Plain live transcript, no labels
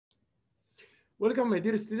Welcome, my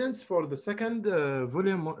dear students, for the second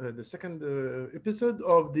volume, the second episode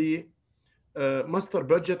of the Master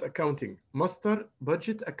Budget Accounting. Master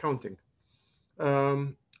Budget Accounting.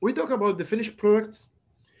 We talk about the finished products,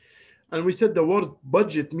 and we said the word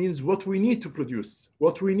budget means what we need to produce,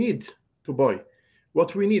 what we need to buy,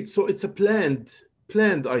 what we need. So it's a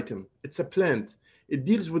planned item. It's a planned. It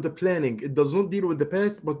deals with the planning. It does not deal with the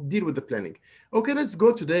past, but deal with the planning. Okay, let's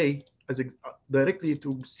go today directly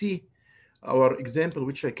to see our example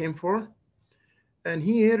which I came for. And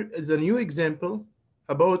here is a new example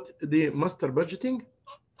about the master budgeting.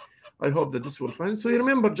 I hope that this will find. So you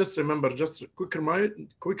remember, just a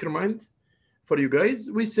quick remind for you guys.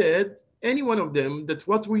 We said any one of them that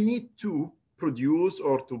what we need to produce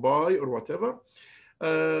or to buy or whatever,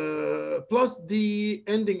 plus the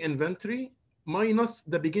ending inventory minus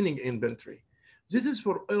the beginning inventory. This is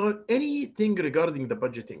for anything regarding the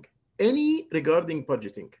budgeting. Any regarding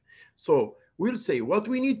budgeting. So we'll say what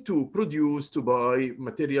we need to produce, to buy,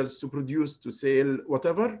 materials to produce, to sell,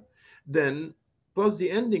 whatever, then plus the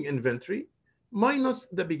ending inventory minus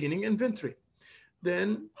the beginning inventory.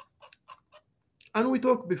 Then, and we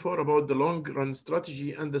talked before about the long run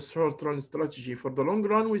strategy and the short run strategy. For the long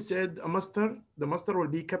run, we said the master will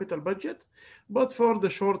be capital budget, but for the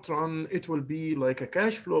short run, it will be like a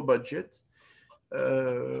cash flow budget.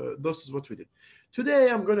 This is what we did. Today,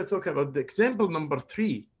 I'm going to talk about the example number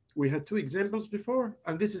 3. We had 2 examples before,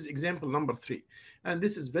 and this is example number 3. And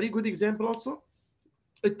this is very good example also.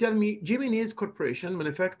 It tells me Jimenez Corporation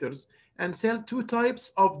manufactures and sell 2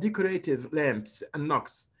 types of decorative lamps and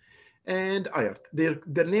Knox and IR.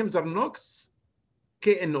 Their names are Knox,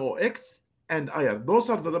 KNOX, and IR. Those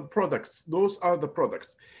are the products. Those are the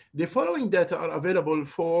products. The following data are available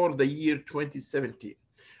for the year 2017.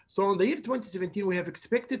 So on the year 2017, we have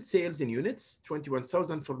expected sales in units,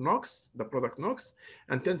 21,000 for Knox, the product Knox,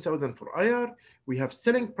 and 10,000 for IR. We have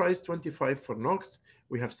selling price 25 for Knox.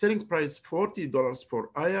 We have selling price $40 for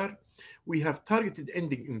IR. We have targeted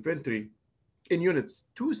ending inventory in units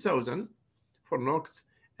 2,000 for Knox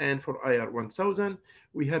and for IR 1,000.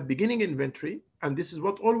 We have beginning inventory, and this is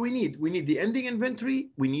what all we need. We need the ending inventory.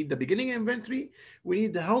 We need the beginning inventory. We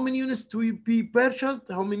need how many units to be purchased,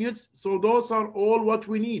 how many units. So those are all what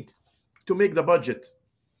we need to make the budget.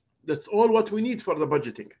 That's all what we need for the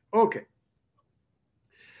budgeting. Okay.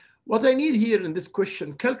 What I need here in this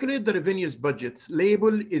question, calculate the revenues budget.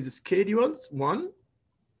 Label is schedules 1.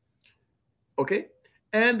 Okay.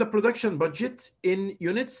 And the production budget in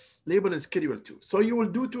units, label is schedule 2. So you will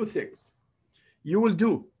do 2 things. You will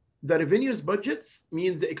do the revenues budgets,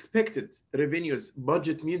 means the expected revenues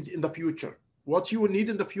budget means in the future. What you will need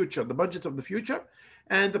in the future, the budget of the future,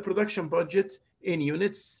 and the production budget in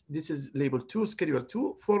units. This is label 2, schedule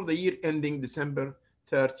 2 for the year ending December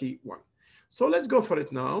 31. So let's go for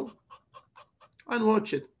it now and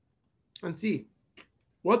watch it and see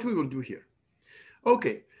what we will do here.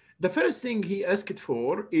 Okay. The first thing he asked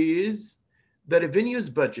for is the revenues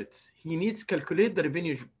budget. He needs to calculate the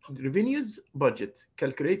revenues budget.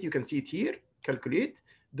 Calculate, you can see it here. Calculate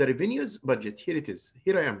the revenues budget. Here it is.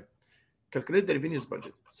 Here I am. Calculate the revenues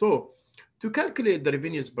budget. So to calculate the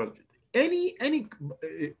revenues budget,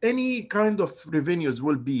 any kind of revenues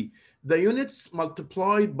will be the units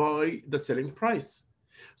multiplied by the selling price.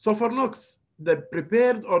 So for Knox, the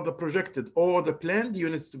prepared or the projected or the planned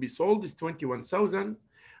units to be sold is 21,000.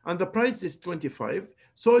 And the price is 25.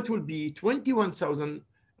 So it will be 21,000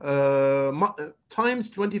 times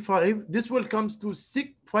 25. This will come to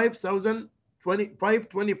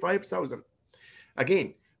 25,000.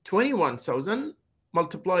 Again, 21,000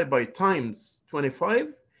 multiplied by times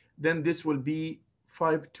 25. Then this will be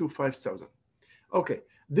 5,000. Okay,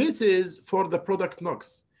 this is for the product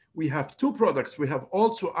Knox. We have 2 products. We have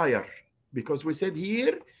also IR, because we said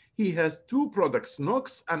here he has 2 products,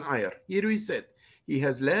 Knox and IR. Here we said he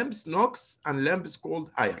has lamps, Knox, and lamps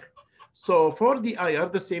called IR. So for the IR,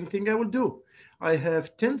 the same thing I will do. I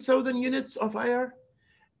have 10,000 units of IR.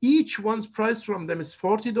 Each one's price from them is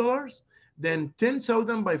 $40. Then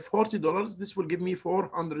 10,000 by $40, this will give me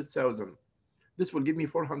 400,000. This will give me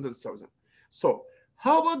 400,000. So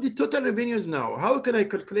how about the total revenues now? How can I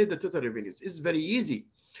calculate the total revenues? It's very easy.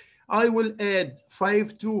 I will add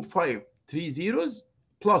 52530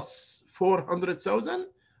 plus 400,000.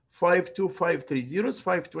 52530,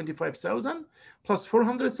 525,000 plus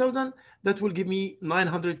 400,000, that will give me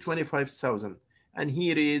 925,000. And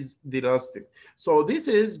here is the last thing. So this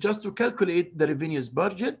is just to calculate the revenues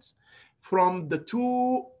budget from the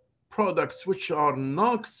 2 products, which are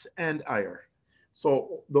Knox and IR.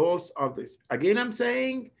 So those are this. Again, I'm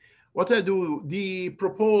saying what I do, the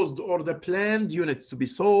proposed or the planned units to be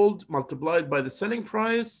sold multiplied by the selling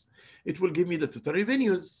price it will give me the total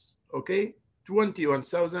revenues. Okay,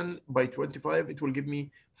 21,000 by 25, it will give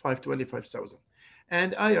me 525,000.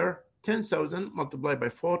 And IR 10,000 multiplied by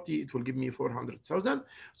 40, it will give me 400,000.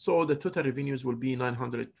 So the total revenues will be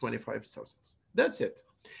 925,000. That's it.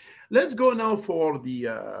 Let's go now for the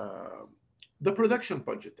production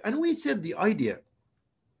budget. And we said the idea.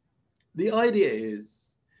 The idea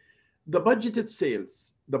is the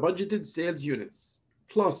budgeted sales units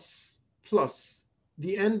plus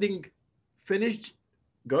the ending finished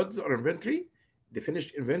goods or inventory, the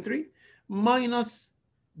finished inventory, minus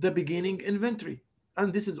the beginning inventory.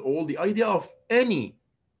 And this is all the idea of any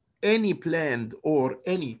planned or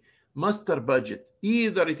any master budget,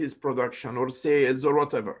 either it is production or sales or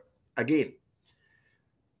whatever. Again,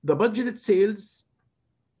 the budgeted sales,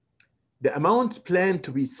 the amount planned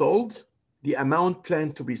to be sold, the amount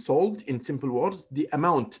planned to be sold, in simple words, the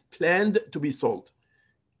amount planned to be sold.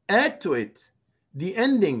 Add to it the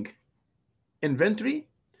ending inventory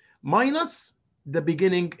minus the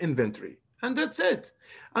beginning inventory. And that's it.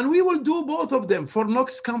 And we will do both of them for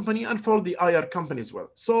Knox company and for the IR company as well.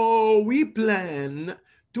 So we plan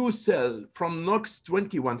to sell from Knox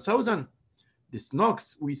 21,000. This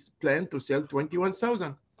Knox, we plan to sell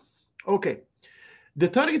 21,000. Okay. The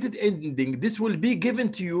targeted ending, this will be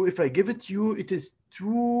given to you. If I give it to you, it is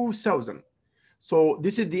 2,000. So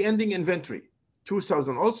this is the ending inventory,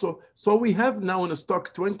 2,000 also. So we have now in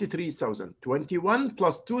stock 23,000. 21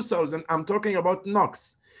 plus 2,000, I'm talking about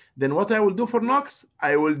Knox. Then what I will do for Knox,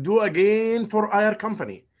 I will do again for IR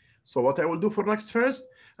company. So what I will do for Knox first,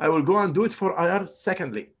 I will go and do it for IR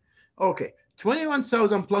secondly. Okay,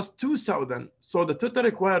 21,000 plus 2,000. So the total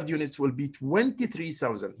required units will be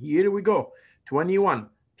 23,000. Here we go. 21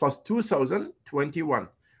 plus 2,000, 21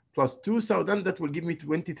 plus 2,000, that will give me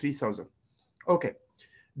 23,000. Okay,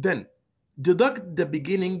 then deduct the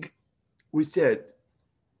beginning. We said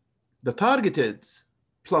the targeted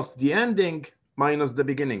plus the ending minus the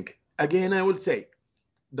beginning. Again, I will say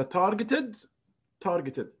the targeted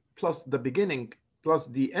plus the beginning plus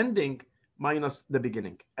the ending minus the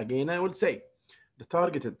beginning. Again, I will say the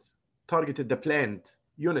targeted, the planned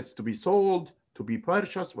units to be sold, to be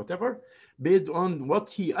purchased, whatever, based on what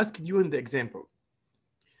he asked you in the example,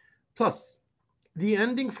 plus the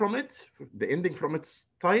ending from it, the ending from its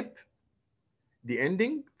type, the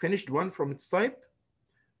ending finished one from its type,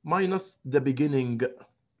 minus the beginning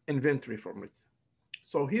inventory from it.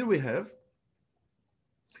 So here we have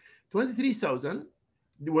 23,000.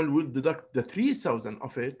 When we'll deduct the 3,000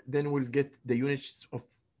 of it, then we'll get the units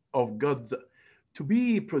of goods to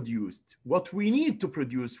be produced. What we need to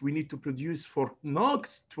produce for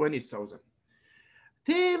Knox 20,000.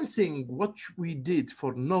 Same thing what we did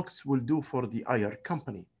for Knox will do for the IR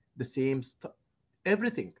company. The same stuff.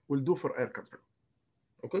 Everything we'll do for IR company.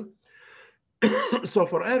 Okay. So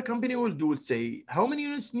for IR company, we'll say how many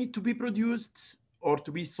units need to be produced or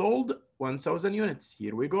to be sold? 1,000 units.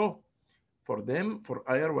 Here we go. For them, for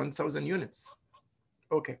IR, 1,000 units.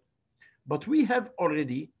 Okay. But we have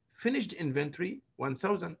already finished inventory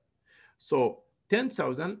 1,000. So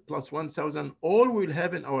 10,000 plus 1,000, all we'll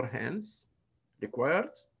have in our hands required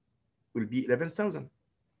will be 11,000.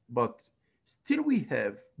 But still we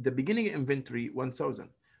have the beginning inventory 1,000.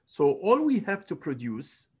 So all we have to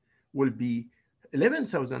produce will be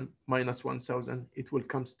 11,000 minus 1,000. It will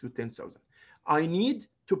come to 10,000. I need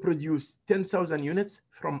to produce 10,000 units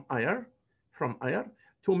from IR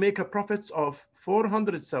to make a profits of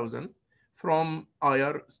 400,000 from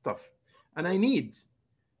IR stuff. And I need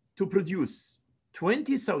to produce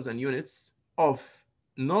 20,000 units of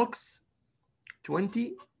Knox,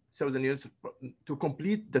 20,000 units to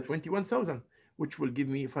complete the 21,000, which will give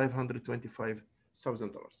me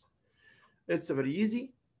 $525,000. It's very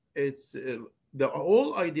easy. It's the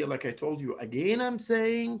whole idea, like I told you, again, I'm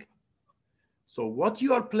saying, so what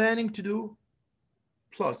you are planning to do,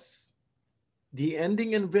 plus the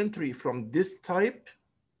ending inventory from this type,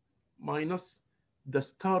 minus the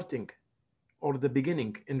starting or the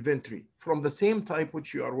beginning inventory from the same type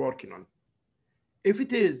which you are working on. If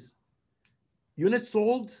it is units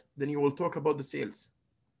sold, then you will talk about the sales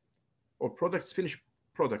or products, finished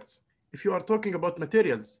products. If you are talking about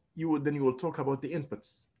materials, you will talk about the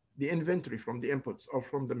inputs, the inventory from the inputs or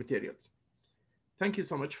from the materials. Thank you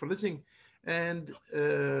so much for listening. And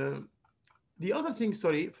the other thing,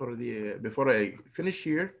 sorry, for the before I finish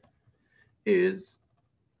here, is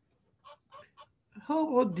how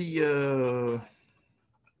about the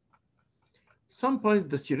some points,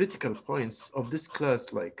 the theoretical points of this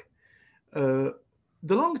class, like the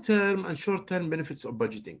long-term and short-term benefits of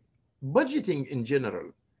budgeting. Budgeting in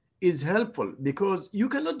general is helpful because you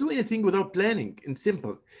cannot do anything without planning. In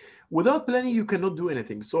simple, Without planning, you cannot do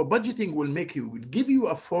anything. So budgeting will will give you,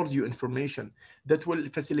 afford you information that will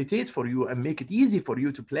facilitate for you and make it easy for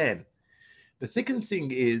you to plan. The second thing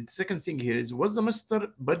here is, was the master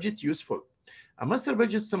budget useful? A master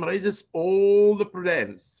budget summarizes all the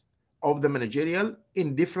plans of the managerial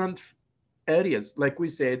in different areas, like we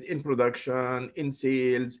said, in production, in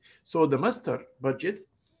sales. So the master budget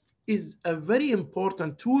is a very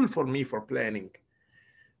important tool for me for planning.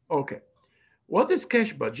 Okay. What is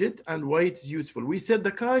cash budget and why it's useful? We said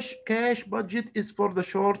the cash budget is for the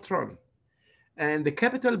short run and the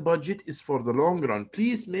capital budget is for the long run.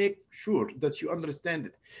 Please make sure that you understand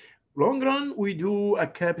it. Long run, we do a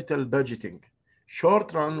capital budgeting.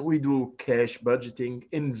 Short run, we do cash budgeting,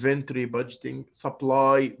 inventory budgeting,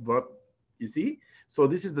 supply. You see? So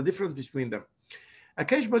this is the difference between them. A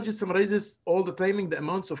cash budget summarizes all the timing, the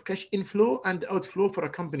amounts of cash inflow and outflow for a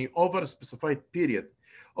company over a specified period.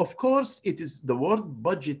 Of course, it is the word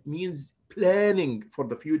budget means planning for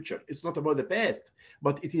the future. It's not about the past,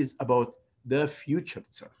 but it is about the future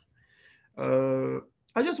itself.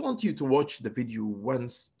 I just want you to watch the video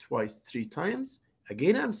once, twice, three times.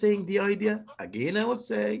 Again, I'm saying the idea. Again, I will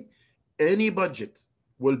say any budget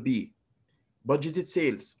will be budgeted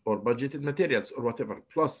sales or budgeted materials or whatever,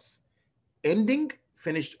 plus ending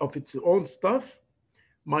finished of its own stuff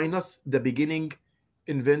minus the beginning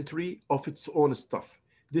inventory of its own stuff.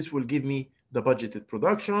 This will give me the budgeted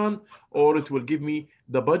production, or it will give me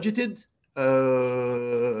the budgeted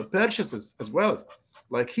purchases as well.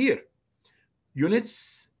 Like here,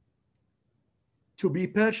 units to be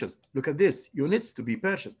purchased. Look at this, units to be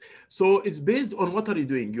purchased. So it's based on what are you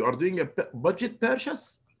doing? You are doing a budget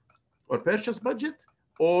purchase or purchase budget,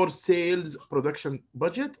 or sales production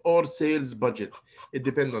budget, or sales budget. It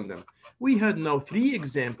depends on them. We had now 3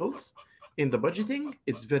 examples in the budgeting.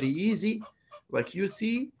 It's very easy, like you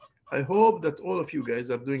see. I hope that all of you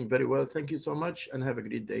guys are doing very well. Thank you so much and have a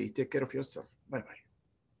great day. Take care of yourself. Bye-bye.